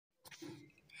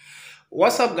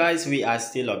What's up, guys? We are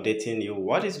still updating you.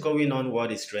 What is going on?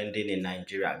 What is trending in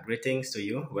Nigeria? Greetings to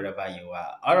you wherever you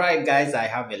are. All right, guys, I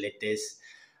have a latest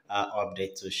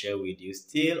update to share with you.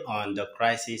 Still on the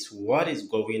crisis, what is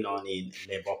going on in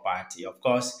Labour Party? Of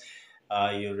course,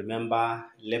 you remember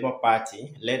Labour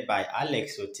Party, led by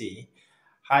Alex Otti,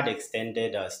 had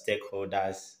extended a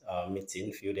stakeholders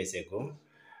meeting a few days ago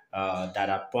that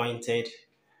appointed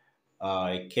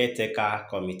a caretaker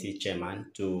committee chairman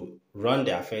to run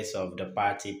the affairs of the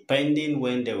party, pending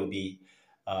when there will be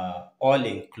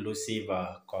all-inclusive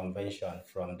convention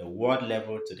from the world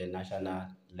level to the national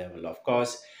level. Of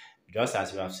course, just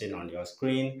as you have seen on your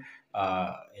screen,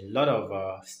 a lot of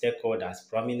stakeholders,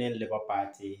 prominent Labour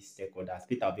Party stakeholders,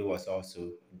 Peter Obi was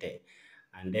also there.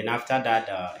 And then after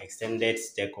that extended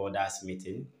stakeholders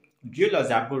meeting, Julius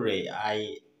Abure,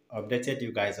 I updated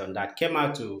you guys on that, came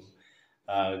out to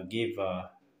give a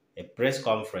press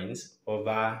conference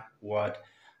over what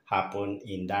happened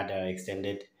in that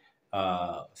extended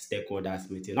stakeholders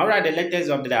meeting. All right, the latest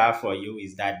update I have for you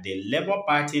is that the Labour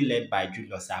Party, led by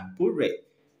Julius Abure,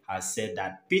 has said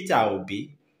that Peter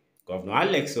Obi, Governor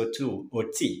Alex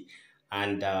Otti,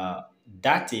 and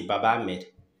Datti Babamed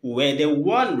were the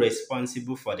one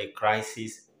responsible for the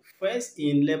crisis first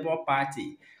in Labour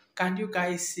Party. Can you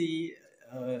guys see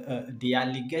the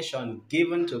allegation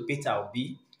given to Peter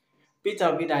Obi? Peter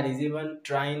Obi that is even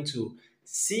trying to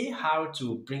see how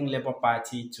to bring Labour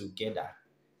Party together.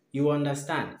 You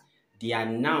understand? They are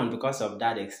now, because of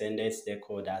that extended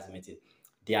stakeholders meeting,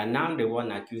 they are now the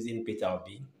one accusing Peter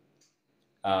Obi,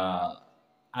 uh,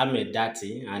 Ahmed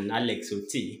Datti, and Alex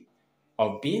Otti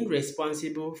of being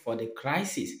responsible for the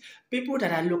crisis. People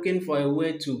that are looking for a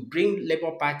way to bring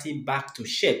Labour Party back to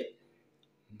shape,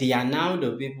 they are now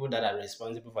the people that are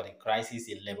responsible for the crisis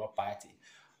in Labour Party.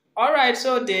 All right,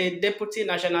 so the deputy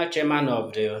national chairman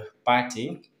of the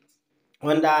party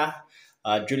under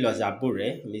Julius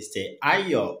Abure, Mr.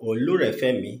 Ayo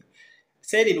Olurefemi,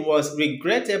 said it was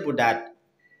regrettable that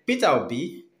Peter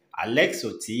Obi, Alex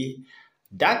Otti,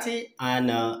 Datti, and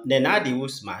Nenadi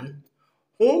Usman,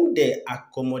 whom they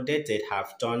accommodated,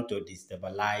 have turned to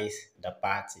destabilize the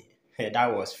party.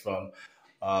 That was from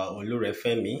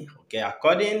Olurefemi. Okay,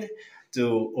 according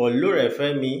to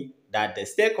Olurefemi, that the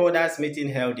stakeholders meeting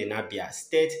held in Abia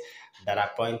State that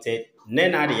appointed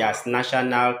Nenadi as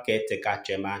national caretaker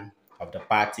chairman of the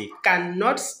party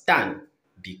cannot stand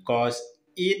because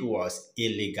it was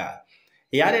illegal.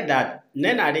 He added that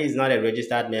Nenadi is not a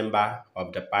registered member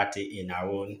of the party in our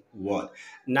own ward.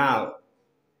 Now,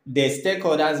 the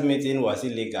stakeholders meeting was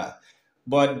illegal,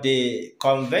 but the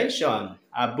convention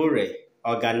Abure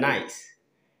organized,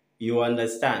 you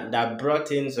understand, that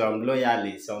brought in some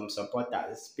loyalists, some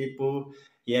supporters, people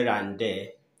here and there.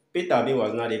 Peter Obi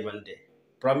was not even there.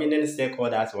 Prominent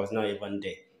stakeholders was not even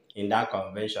there in that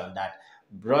convention that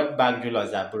brought back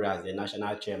Julius Abure as the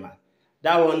national chairman.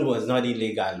 That one was not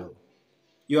illegal. Oh.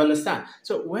 You understand?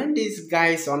 So when these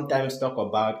guys sometimes talk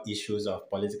about issues of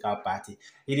political party,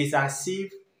 it is as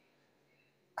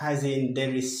in there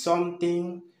is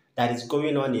something that is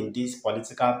going on in these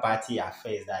political party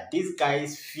affairs that these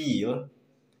guys feel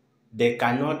they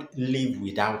cannot live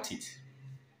without it.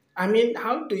 I mean,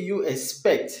 how do you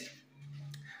expect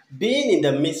being in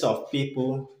the midst of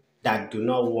people that do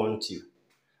not want you?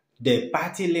 The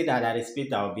party leader that is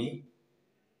Peter Obi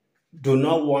do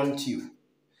not want you.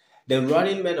 The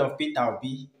running mate of Peter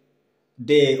Obi,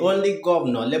 the only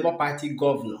governor, Labour Party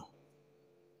governor,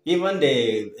 even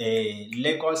the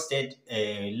Lagos State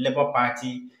Labour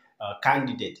Party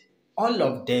candidate, all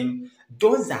of them,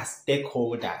 those are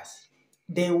stakeholders.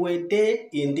 They were there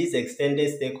in this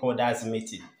extended stakeholders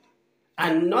meeting,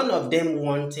 and none of them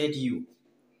wanted you.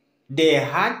 They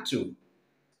had to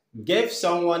give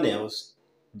someone else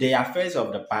the affairs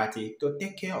of the party to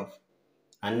take care of.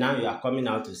 And now you are coming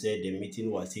out to say the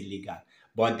meeting was illegal.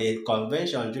 But the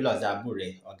convention Julius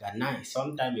Abure organized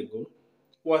some time ago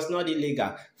was not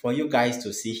illegal. For you guys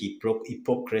to see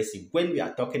hypocrisy, when we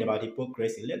are talking about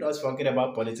hypocrisy, let us forget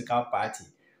about political party.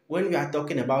 When we are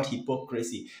talking about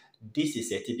hypocrisy, this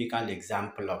is a typical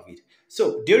example of it.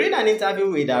 So during an interview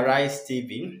with Arise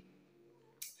TV,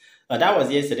 that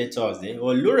was yesterday Thursday,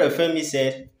 Olurefemi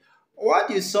said, what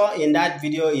you saw in that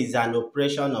video is an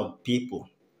operation of people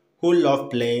who love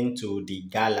playing to the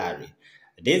gallery.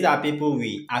 These are people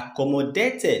we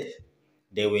accommodated.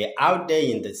 They were out there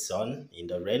in the sun, in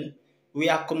the rain. We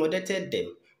accommodated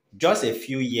them just a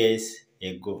few years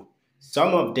ago.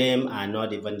 Some of them are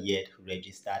not even yet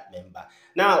registered member.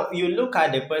 Now, you look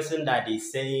at the person that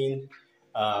is saying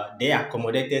they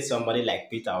accommodated somebody like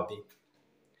Peter Obi.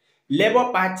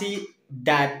 Labour Party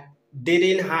that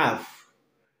didn't have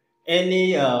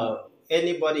any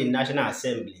anybody in National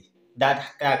Assembly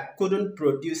that couldn't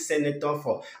produce senator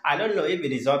for, I don't know if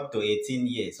it is up to 18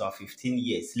 years or 15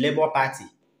 years, Labour Party.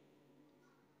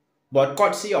 But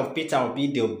courtesy of Peter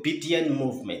Obi, the obedient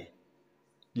movement,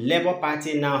 Labour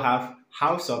Party now have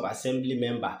House of Assembly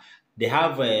member. They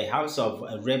have a House of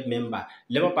Rep member.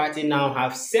 Labour Party now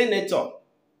have senator,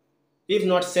 if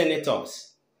not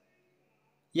senators.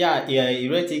 Yeah,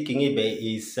 Ireti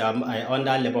Kingibe is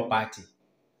under Labour Party.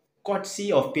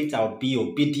 Courtesy of Peter Obi,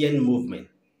 obedient movement.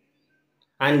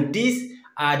 And these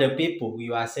are the people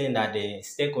you are saying that the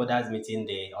stakeholders meeting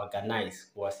they organized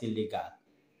was illegal.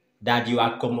 That you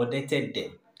accommodated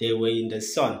them. They were in the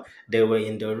sun, they were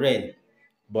in the rain,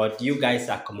 but you guys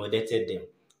accommodated them.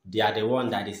 They are the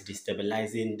one that is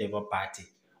destabilizing Labour Party.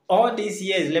 All these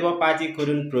years, Labour Party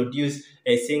couldn't produce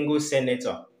a single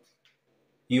senator.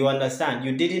 You understand?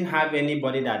 You didn't have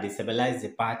anybody that destabilized the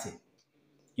party.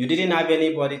 You didn't have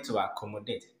anybody to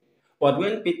accommodate. But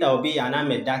when Peter Obi and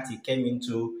Ahmed Datti came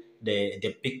into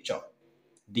the picture,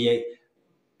 the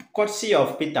courtesy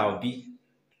of Peter Obi,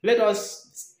 let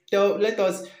us tell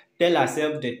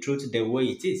ourselves the truth the way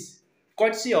it is.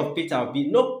 Courtesy of Peter Obi,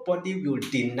 nobody will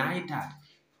deny that.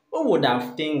 Who would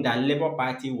have think that Labour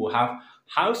Party will have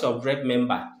House of Rep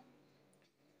member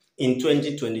in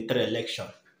 2023 election?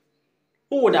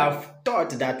 Who would have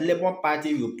thought that Labour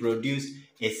Party will produce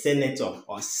a senator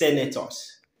or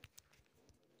senators?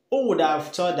 Who would have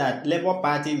thought that Labour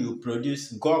Party will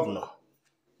produce governor?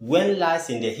 When last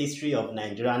in the history of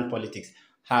Nigerian politics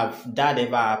have that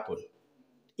ever happened?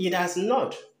 It has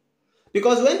not.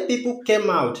 Because when people came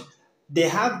out, they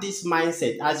have this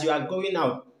mindset, as you are going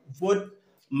out, vote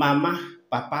mama,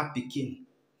 papa, pikin.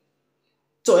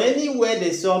 So anywhere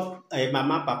they saw a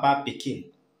mama, papa,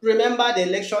 pikin, remember the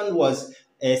election was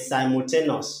a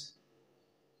simultaneous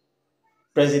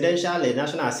presidential and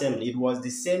national assembly. It was the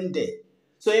same day.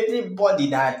 So everybody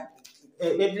that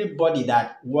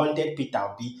wanted Peter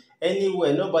Obi,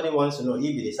 anywhere, nobody wants to know if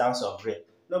it is House of Rep.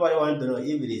 Nobody wants to know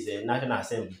if it is a national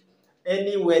assembly.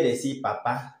 Anywhere they see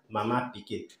papa, mama,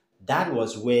 pikin, that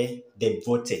was where they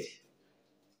voted.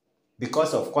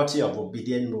 Because of courtesy of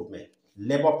obedient movement,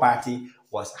 Labour Party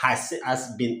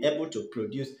has been able to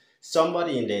produce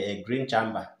somebody in the green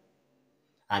chamber.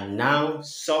 And now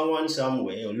someone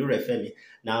somewhere, Olurefemi,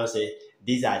 now say,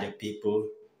 these are the people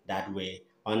that were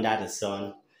under the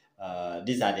sun.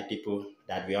 These are the people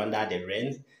that were under the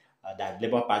rain. That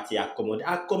Labour Party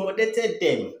accommodated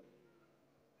them.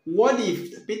 What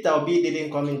if Peter Obi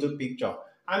didn't come into picture?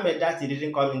 Ahmed Datti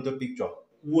didn't come into picture?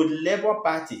 Would Labour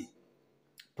Party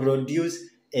produce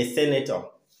a senator?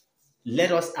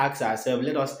 Let us ask ourselves,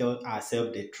 let us tell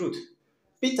ourselves the truth.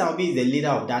 Peter Obi is the leader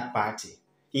of that party.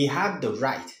 He had the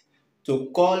right to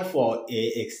call for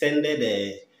an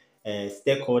extended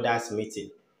stakeholders meeting,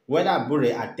 whether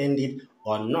Abure attended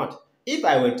or not. If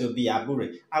I were to be Abure,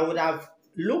 I would have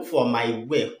looked for my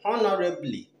way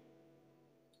honorably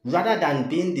rather than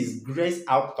being disgraced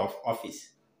out of office.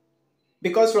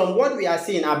 Because from what we are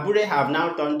seeing, Abure have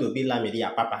now turned to be Lamidi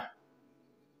Apapa.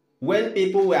 When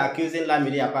people were accusing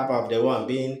Lamidi Apapa of the one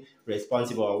being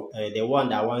responsible, the one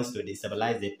that wants to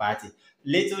destabilize the party,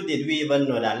 little did we even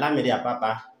know that Lamidi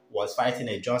Apapa was fighting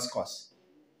a just cause.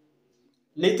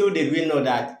 Little did we know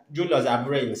that Julius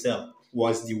Abure himself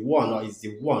was the one, or is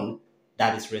the one,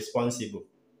 that is responsible.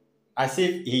 As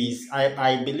if he is,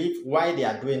 I believe why they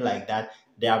are doing like that,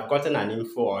 they have gotten an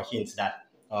info or hint that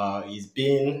is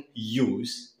being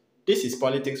used. This is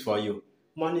politics for you.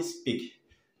 Money speak.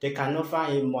 They can offer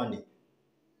him money.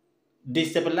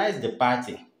 Destabilize the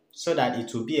party so that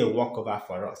it will be a walkover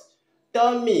for us.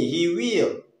 Tell me, he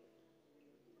will.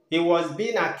 He was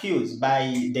being accused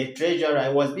by the treasurer.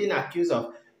 He was being accused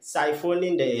of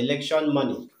siphoning the election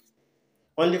money,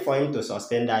 only for him to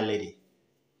suspend that lady.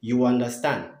 You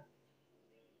understand?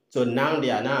 So now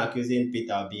they are now accusing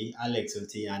Peter Obi, Alex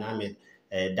Otti, and Ahmed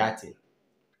Datti,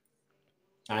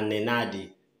 and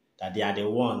Nenadi, that they are the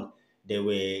one, they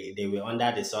were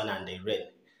under the sun and the rain,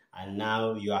 and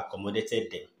now you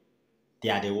accommodated them. They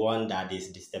are the one that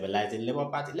is destabilizing Labour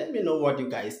Party. Let me know what you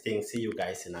guys think. See you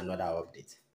guys in another update.